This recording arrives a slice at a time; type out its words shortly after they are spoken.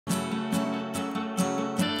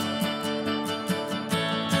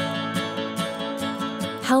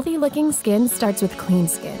Healthy-looking skin starts with clean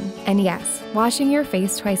skin. And yes, washing your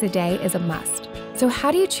face twice a day is a must. So how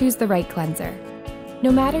do you choose the right cleanser?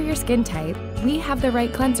 No matter your skin type, we have the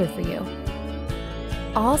right cleanser for you.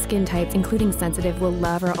 All skin types, including sensitive, will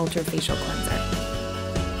love our Ultra Facial Cleanser.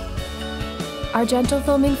 Our gentle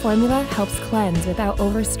foaming formula helps cleanse without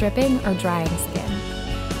overstripping or drying skin.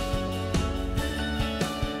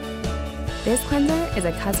 This cleanser is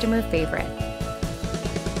a customer favorite.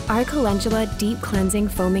 Our Calendula Deep Cleansing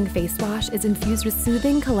Foaming Face Wash is infused with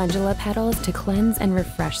soothing calendula petals to cleanse and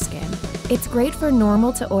refresh skin. It's great for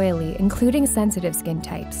normal to oily, including sensitive skin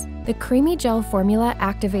types. The creamy gel formula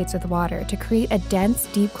activates with water to create a dense,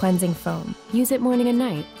 deep cleansing foam. Use it morning and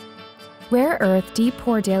night. Rare Earth Deep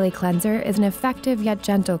Pore Daily Cleanser is an effective yet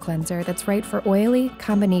gentle cleanser that's right for oily,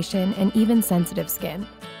 combination, and even sensitive skin.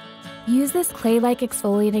 Use this clay-like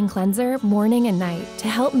exfoliating cleanser morning and night to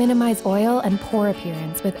help minimize oil and pore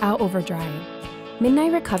appearance without over-drying.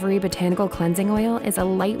 Midnight Recovery Botanical Cleansing Oil is a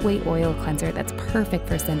lightweight oil cleanser that's perfect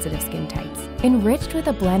for sensitive skin types. Enriched with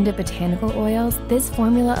a blend of botanical oils, this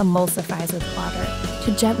formula emulsifies with water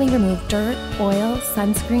to gently remove dirt, oil,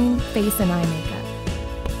 sunscreen, face, and eye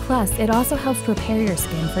makeup. Plus, it also helps prepare your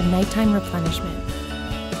skin for nighttime replenishment.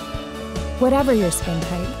 Whatever your skin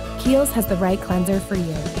type, Kiehl's has the right cleanser for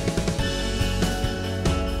you.